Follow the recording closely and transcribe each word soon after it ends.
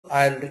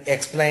I'll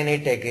explain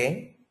it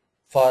again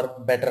for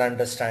better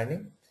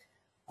understanding.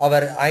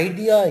 Our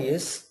idea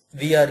is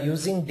we are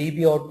using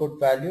DB output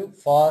value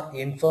for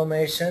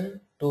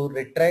information to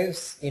retrieve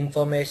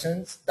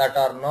informations that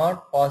are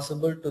not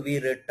possible to be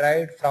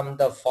retrieved from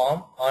the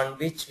form on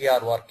which we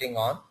are working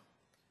on.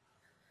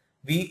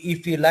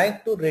 If we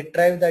like to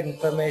retrieve that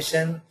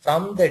information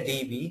from the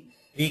DB,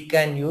 we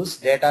can use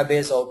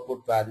database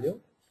output value.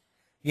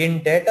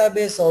 In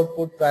database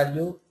output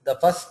value, the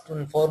first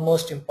and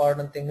foremost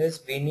important thing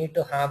is we need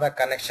to have a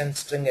connection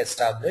string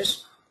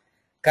established.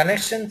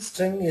 Connection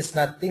string is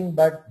nothing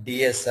but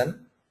DSN.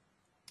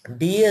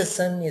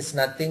 DSN is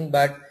nothing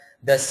but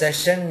the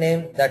session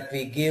name that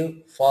we give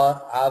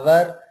for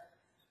our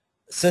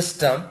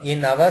system,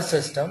 in our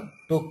system,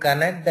 to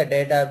connect the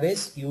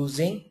database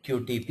using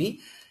QTP.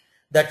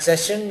 That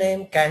session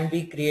name can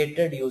be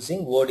created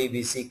using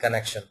ODBC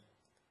connection.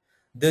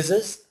 This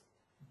is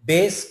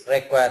base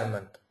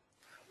requirement.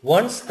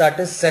 Once that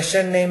is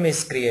session name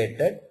is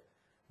created,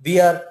 we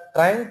are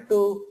trying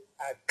to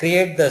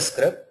create the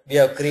script. We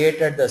have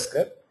created the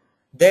script.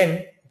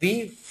 Then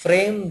we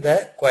frame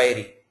the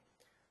query.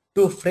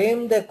 To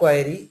frame the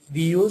query,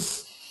 we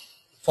use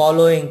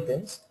following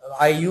things.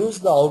 I use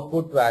the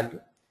output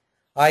value.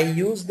 I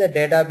use the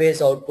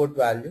database output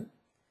value.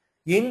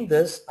 In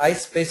this, I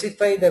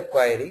specify the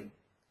query,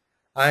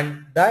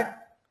 and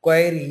that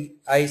query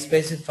I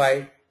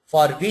specified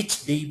for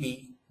which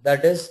DB,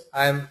 that is,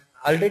 I am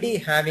already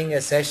having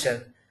a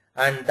session,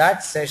 and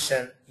that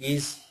session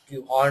is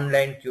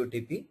online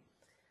QTP.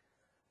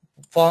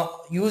 For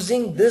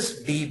using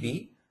this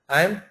DB,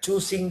 I am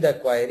choosing the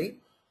query.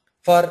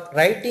 For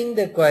writing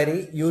the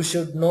query, you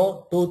should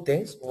know two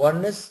things.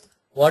 One is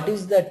what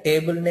is the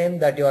table name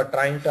that you are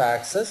trying to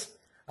access,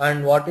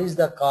 and what is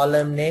the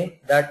column name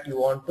that you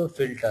want to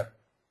filter.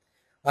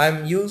 I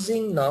am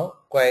using now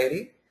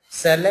query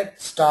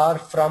select star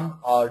from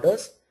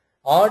orders.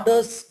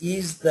 Orders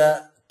is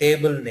the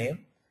table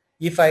name.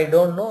 If I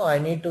don't know, I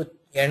need to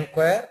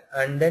inquire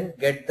and then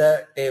get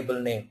the table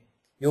name.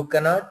 You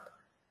cannot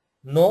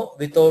know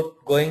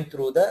without going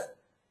through the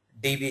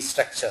DB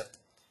structure.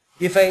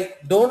 If I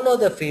don't know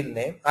the field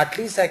name, at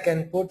least I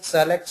can put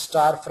select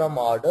star from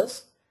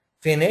orders.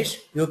 Finish.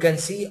 You can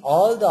see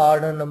all the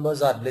order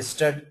numbers are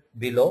listed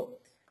below.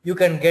 You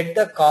can get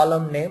the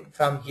column name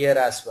from here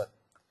as well.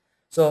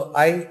 So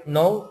I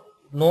now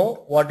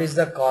know what is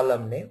the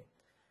column name.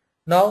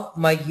 Now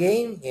my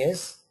aim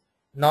is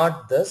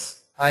not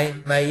this.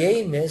 My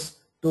aim is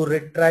to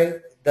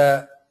retrieve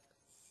the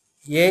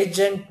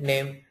agent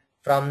name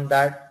from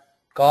that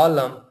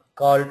column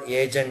called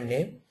agent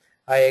name.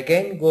 I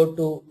again go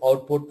to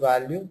output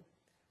value,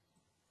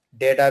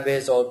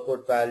 database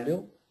output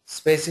value,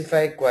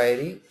 specify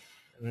query.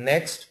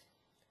 Next,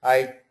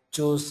 I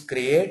choose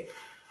create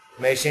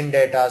machine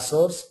data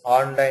source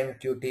online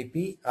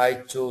QTP. I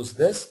choose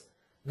this.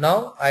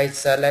 Now I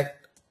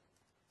select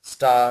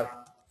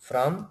star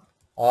from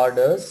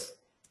orders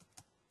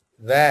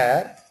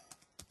where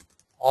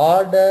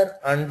order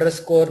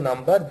underscore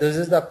number, this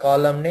is the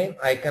column name,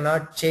 I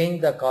cannot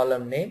change the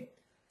column name,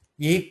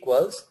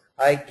 equals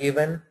I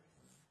given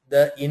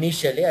the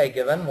initially I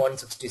given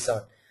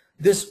 167.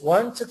 This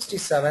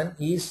 167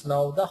 is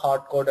now the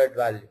hard coded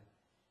value.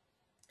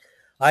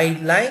 I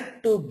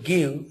like to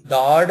give the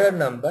order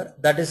number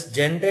that is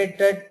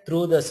generated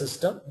through the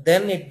system,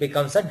 then it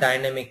becomes a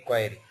dynamic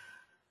query.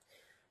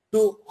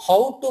 To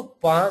how to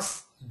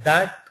pass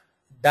that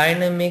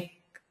dynamic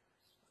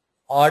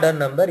order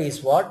number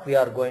is what we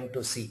are going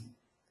to see.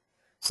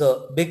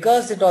 So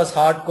because it was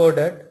hard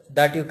coded,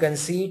 that you can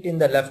see it in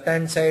the left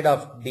hand side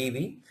of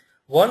DB.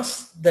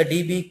 Once the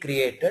DB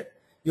created,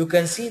 you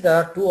can see there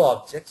are two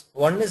objects.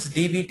 One is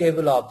DB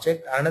table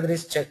object, another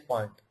is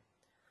checkpoint.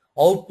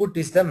 Output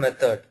is the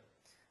method.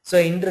 So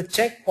in the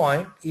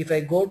checkpoint, if I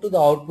go to the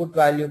output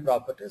value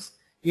properties,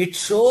 it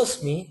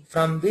shows me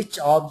from which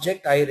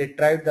object I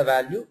retrieved the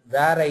value,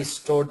 where I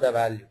stored the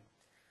value.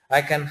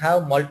 I can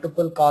have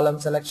multiple column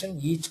selection.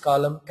 Each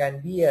column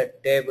can be a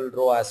table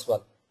row as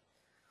well.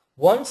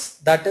 Once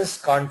that is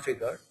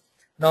configured,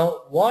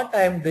 now what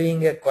I am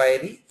doing a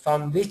query,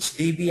 from which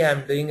DB I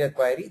am doing a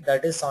query,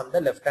 that is on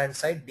the left hand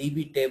side,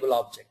 DB table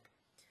object.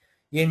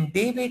 In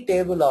DB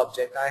table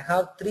object, I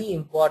have three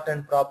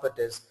important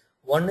properties.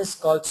 One is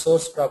called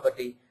source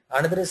property,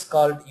 another is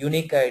called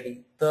unique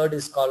ID, third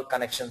is called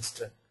connection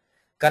string.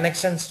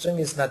 Connection string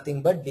is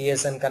nothing but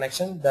DSN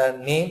connection, the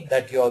name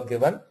that you are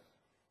given.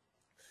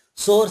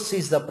 Source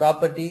is the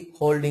property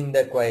holding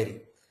the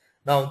query.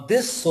 Now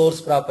this source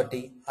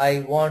property, I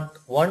want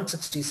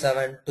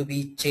 167 to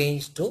be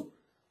changed to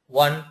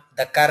 1,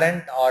 the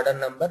current order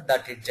number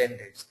that it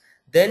generates.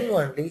 Then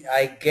only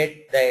I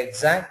get the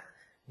exact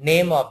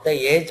name of the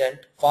agent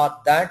for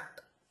that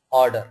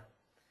order.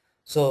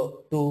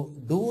 So to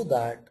do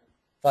that,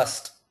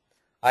 first,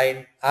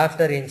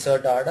 after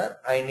insert order,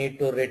 I need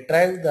to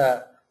retrieve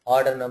the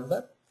order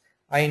number.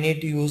 I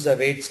need to use a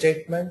wait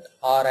statement,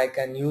 or I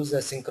can use a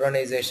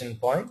synchronization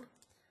point.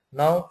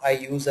 Now I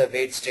use a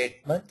wait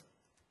statement.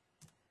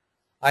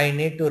 I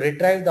need to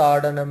retrieve the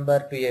order number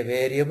to a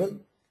variable,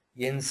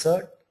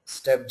 insert,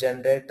 step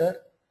generator.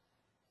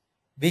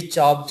 Which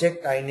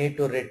object I need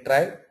to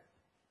retrieve?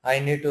 I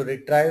need to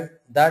retrieve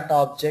that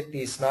object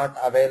is not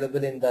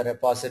available in the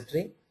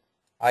repository.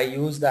 I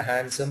use the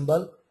hand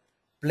symbol,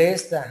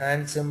 place the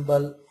hand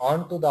symbol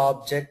onto the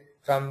object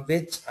from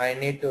which I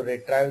need to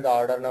retrieve the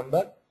order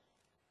number.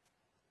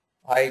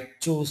 I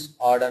choose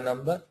order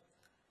number.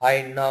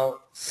 I now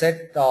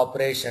set the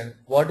operation.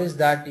 What is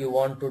that you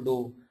want to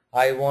do?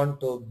 I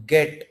want to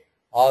get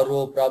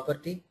RO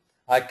property.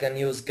 I can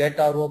use get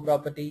RO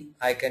property.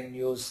 I can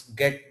use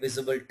get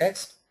visible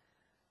text.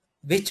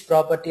 Which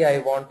property I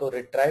want to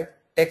retrieve?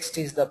 Text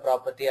is the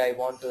property I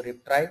want to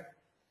retrieve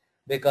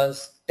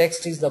because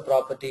text is the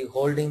property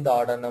holding the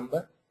order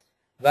number.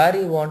 Where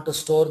you want to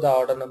store the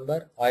order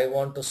number? I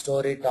want to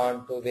store it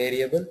onto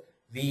variable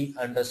v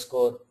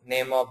underscore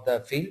name of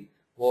the field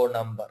O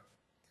number.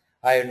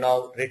 I have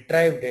now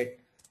retrieved it.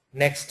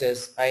 Next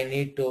is I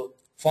need to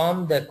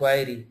form the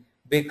query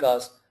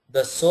because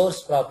the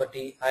source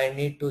property I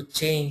need to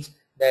change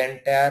the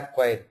entire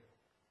query.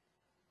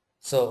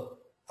 So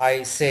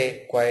I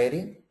say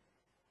query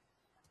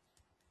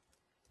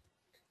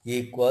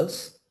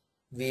equals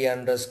v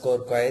underscore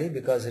query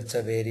because it's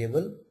a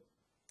variable.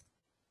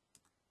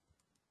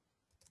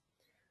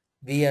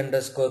 V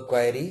underscore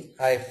query,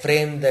 I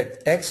frame the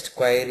text,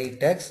 query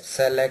text,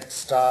 select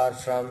star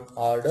from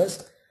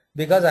orders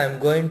because I'm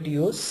going to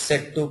use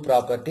set2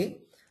 property.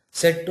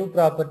 Set2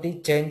 property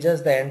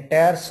changes the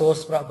entire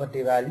source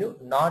property value,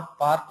 not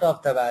part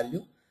of the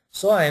value.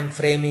 So I am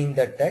framing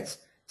the text,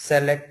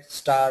 select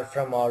star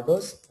from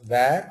orders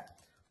where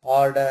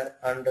order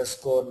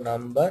underscore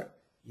number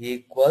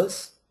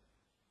equals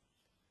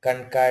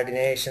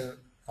concatenation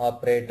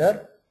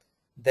operator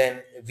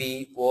then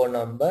VO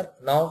number.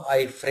 Now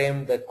I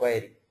frame the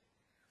query.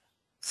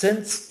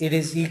 Since it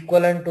is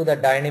equivalent to the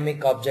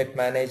dynamic object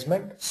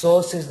management,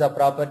 source is the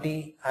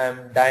property I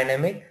am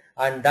dynamic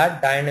and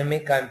that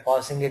dynamic I am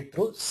passing it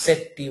through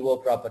setTO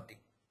property.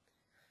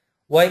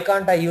 Why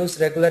can't I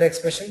use regular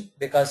expression?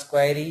 Because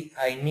query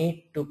I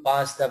need to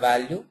pass the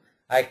value.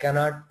 I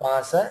cannot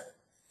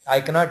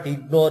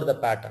ignore the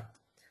pattern.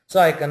 So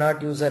I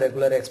cannot use a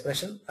regular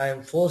expression. I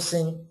am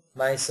forcing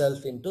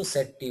myself into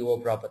setTO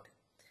property.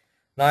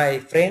 Now I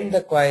frame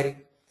the query.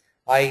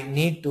 I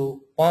need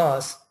to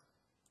pass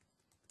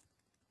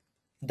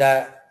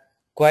the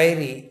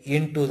query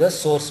into the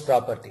source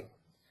property.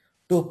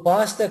 To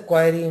pass the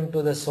query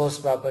into the source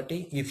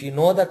property, if you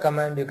know the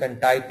command, you can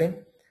type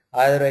in.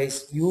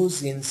 Otherwise,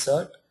 use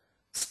insert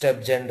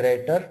step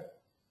generator.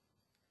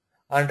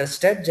 Under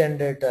step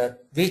generator,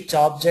 which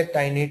object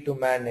I need to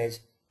manage?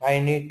 I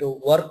need to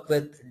work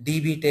with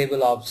DB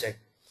table object.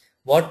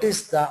 What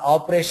is the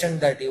operation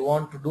that you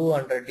want to do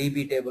under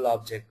DB table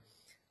object?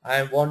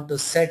 I want to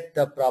set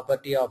the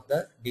property of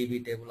the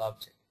DB table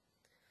object.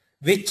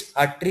 Which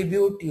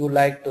attribute you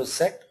like to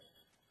set?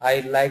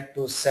 I like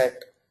to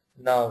set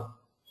now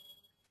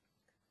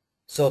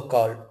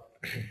so-called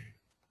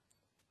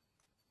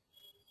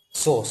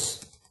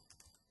source.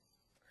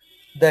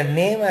 The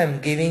name I am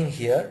giving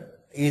here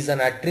is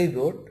an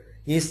attribute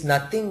is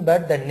nothing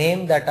but the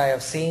name that I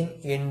have seen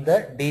in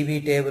the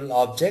DB table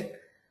object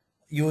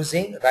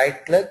using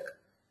right click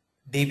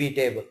DB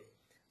table.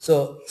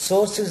 So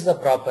source is the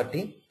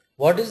property.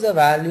 What is the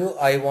value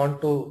I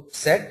want to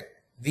set?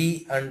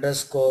 V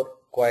underscore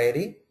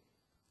query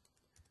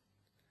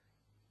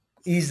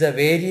is the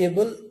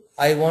variable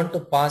I want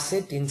to pass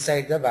it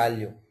inside the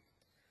value.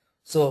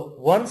 So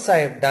once I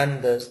have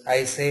done this,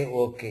 I say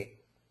OK.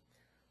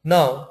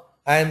 Now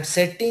I am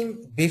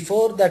setting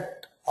before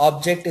that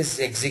object is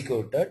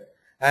executed,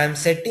 I am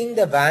setting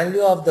the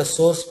value of the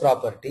source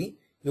property.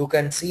 You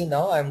can see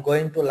now I am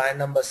going to line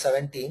number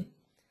 17.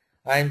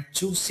 I am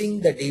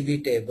choosing the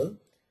DB table,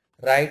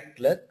 right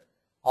click,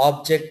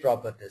 object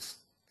properties.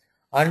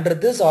 Under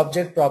this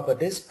object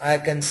properties, I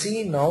can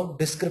see now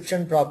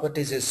description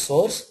properties is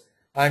source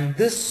and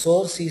this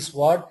source is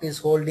what is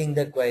holding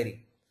the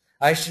query.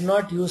 I should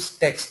not use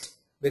text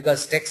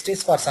because text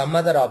is for some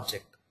other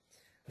object.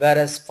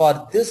 Whereas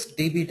for this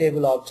DB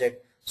table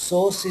object,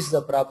 source is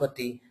the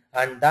property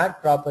and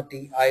that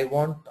property I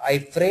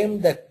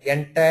frame the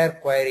entire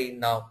query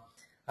now.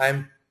 I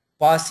am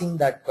passing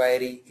that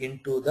query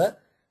into the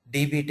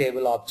DB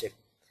table object.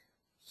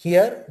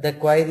 Here the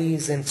query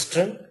is in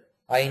string.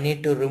 I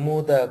need to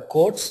remove the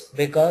quotes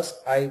because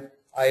I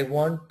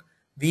want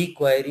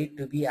vQuery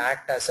to be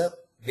act as a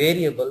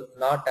variable,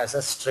 not as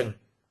a string.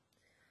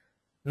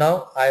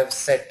 Now I have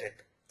set it.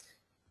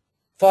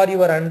 For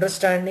your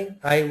understanding,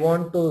 I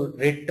want to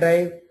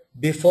retrieve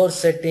before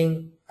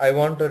setting, I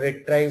want to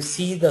retrieve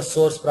see the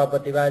source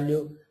property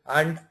value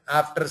and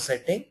after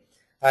setting,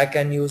 I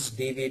can use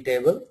DB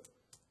table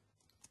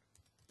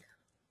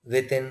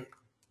within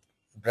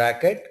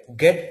bracket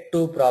get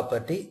to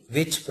property,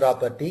 which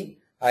property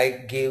I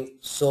give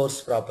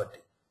source property.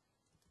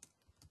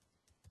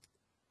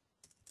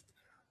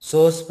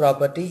 Source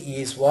property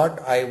is what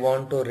I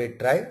want to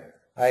retrieve.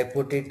 I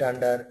put it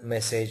under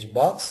message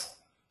box.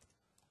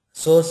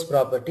 Source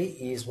property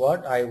is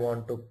what I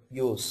want to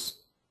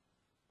use.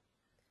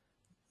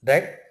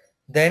 Right?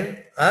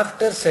 Then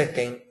after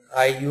setting,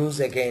 I use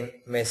again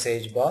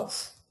message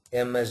box,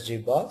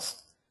 MSG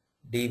box,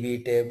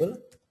 DB table,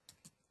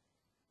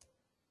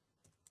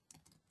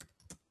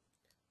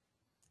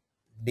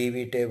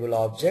 DB table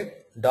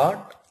object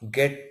dot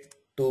get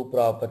to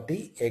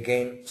property,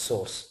 again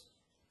source.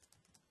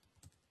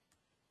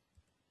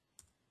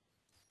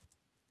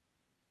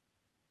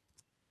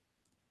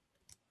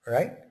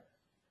 Right?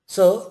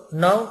 So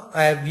now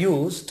I have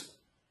used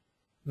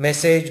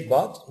message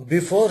box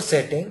before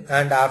setting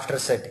and after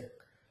setting.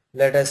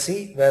 Let us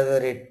see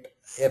whether it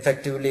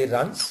effectively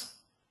runs.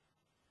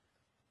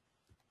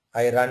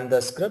 I run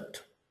the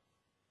script.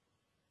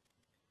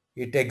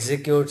 It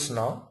executes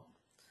now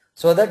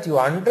so that you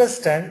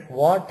understand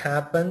what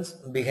happens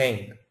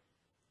behind.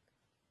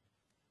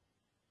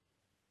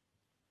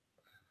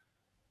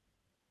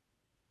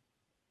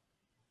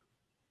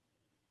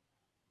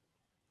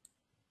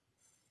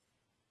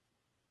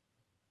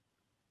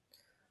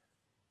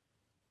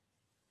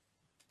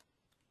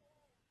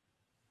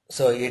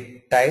 So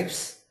it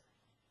types,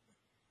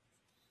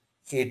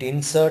 it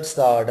inserts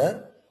the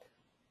order,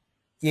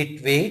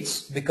 it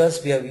waits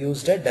because we have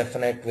used a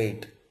definite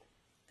wait.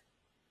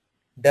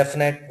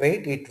 Definite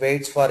wait, it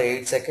waits for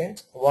 8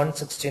 seconds.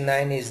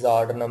 169 is the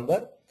order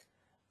number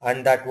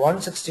and that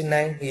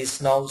 169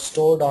 is now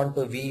stored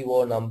onto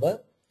VO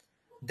number.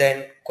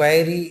 Then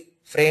query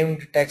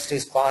framed text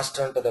is passed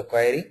on to the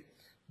query.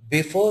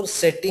 Before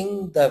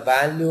setting the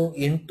value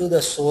into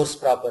the source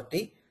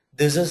property,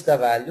 this is the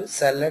value,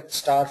 select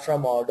star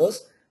from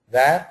orders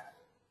where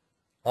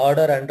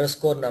order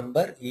underscore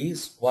number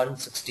is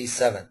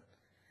 167.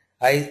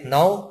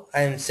 Now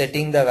I am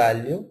setting the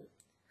value.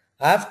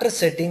 After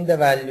setting the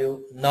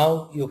value,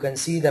 now you can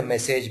see the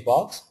message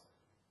box.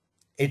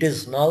 It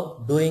is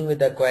now doing with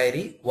the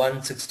query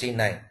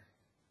 169.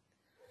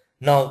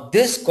 Now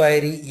this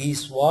query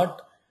is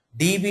what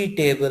DB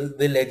table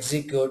will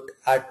execute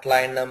at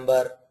line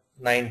number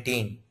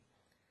 19.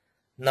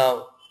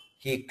 Now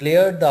he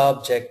cleared the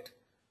object,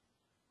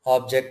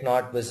 object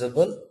not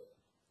visible.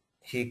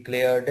 He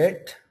cleared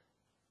it.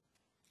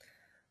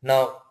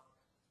 Now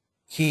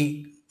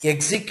he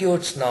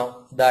executes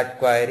now that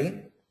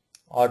query,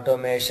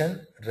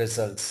 automation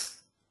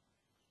results.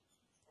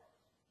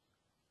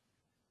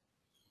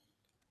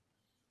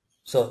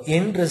 So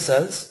in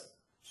results,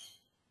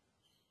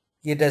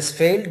 it has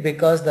failed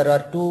because there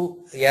are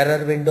two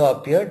error window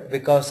appeared.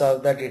 Because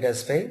of that it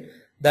has failed.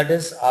 That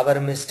is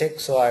our mistake,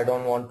 so I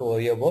don't want to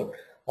worry about.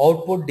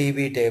 Output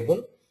DB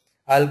table.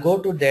 I'll go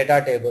to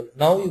data table.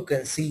 Now you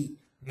can see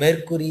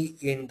Mercury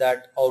in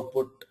that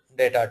output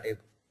data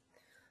table.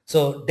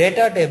 So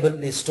data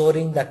table is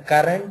storing the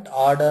current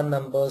order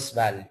numbers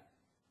value.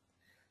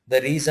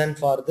 The reason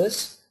for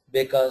this,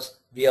 because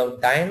we have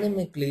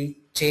dynamically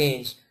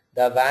changed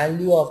the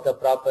value of the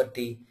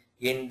property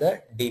in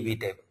the DB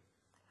table.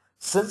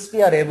 Since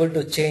we are able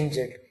to change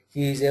it,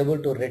 he is able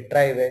to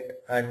retrieve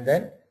it and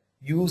then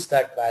use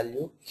that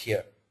value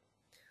here.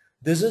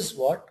 This is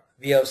what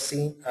we have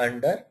seen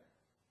under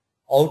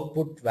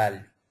output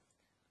value.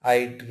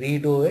 I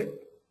redo it,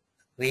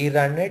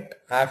 rerun it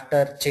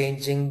after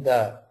changing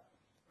the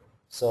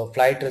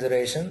flight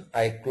reservation.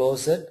 I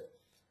close it.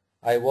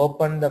 I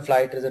open the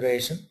flight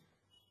reservation.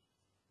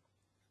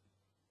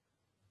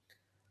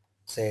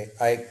 Say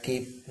I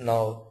keep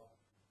now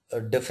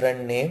a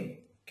different name,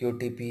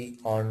 QTP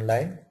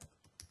online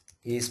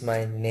is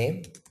my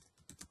name,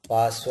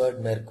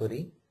 password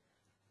Mercury.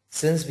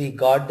 Since we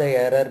got the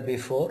error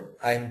before,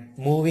 I'm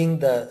moving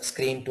the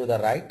screen to the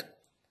right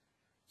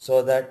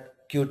so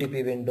that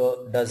QTP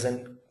window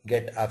doesn't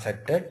get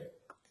affected.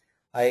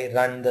 I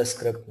run the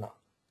script now.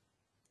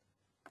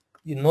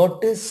 You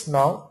notice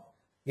now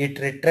it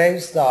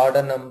retrieves the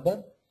order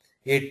number,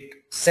 it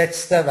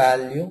sets the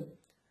value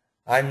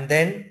and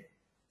then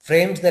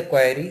frames the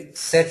query,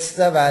 sets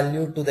the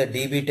value to the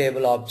DB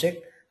table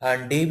object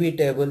and DB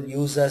table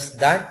uses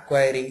that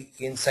query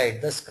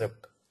inside the script.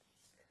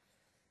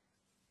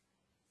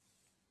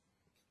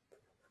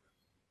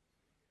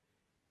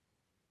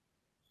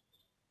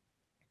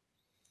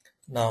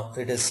 Now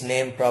it is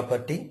name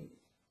property,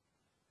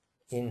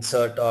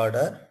 insert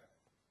order.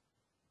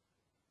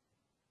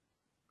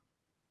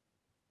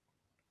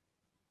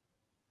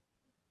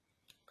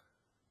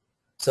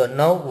 So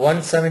now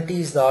 170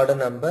 is the order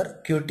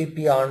number,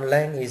 QTP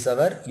online is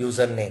our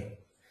username.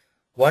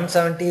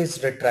 170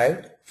 is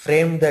retrieved,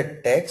 frame the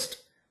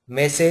text,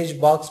 message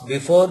box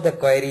before the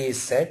query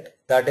is set,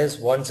 that is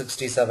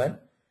 167.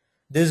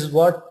 This is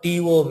what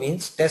TO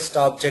means, test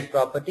object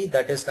property,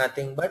 that is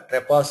nothing but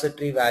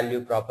repository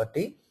value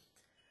property.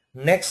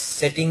 Next,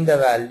 setting the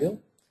value.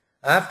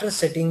 After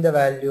setting the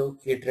value,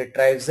 it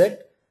retrieves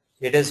it.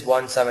 It is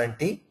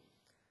 170.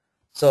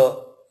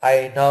 So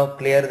I now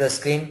clear the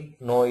screen,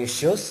 no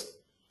issues.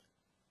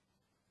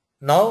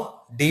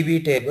 Now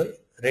DB table,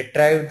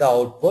 retrieve the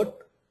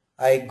output.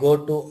 I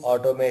go to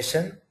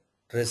automation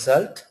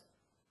result.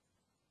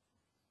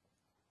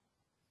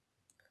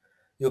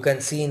 You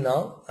can see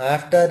now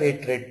after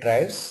it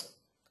retrieves,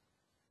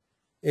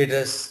 it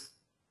is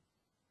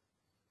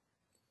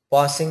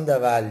passing the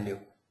value.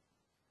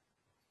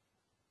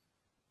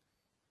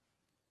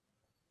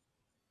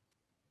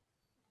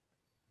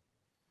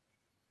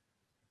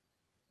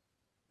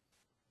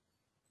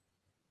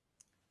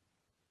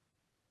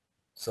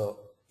 So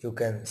you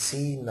can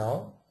see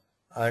now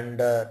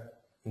under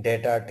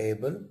data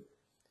table,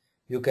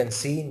 you can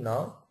see now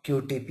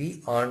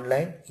QTP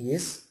online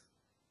is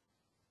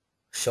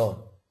shown.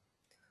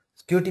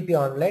 QTP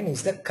online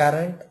is the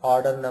current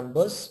order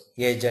numbers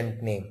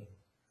agent name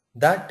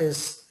that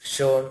is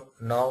shown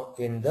now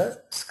in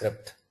the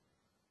script.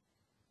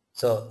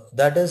 So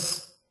that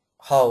is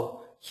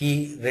how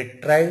he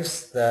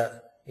retrieves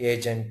the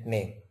agent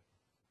name,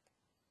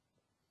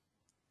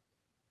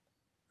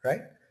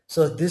 right?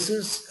 So this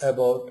is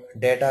about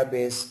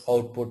database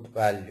output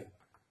value.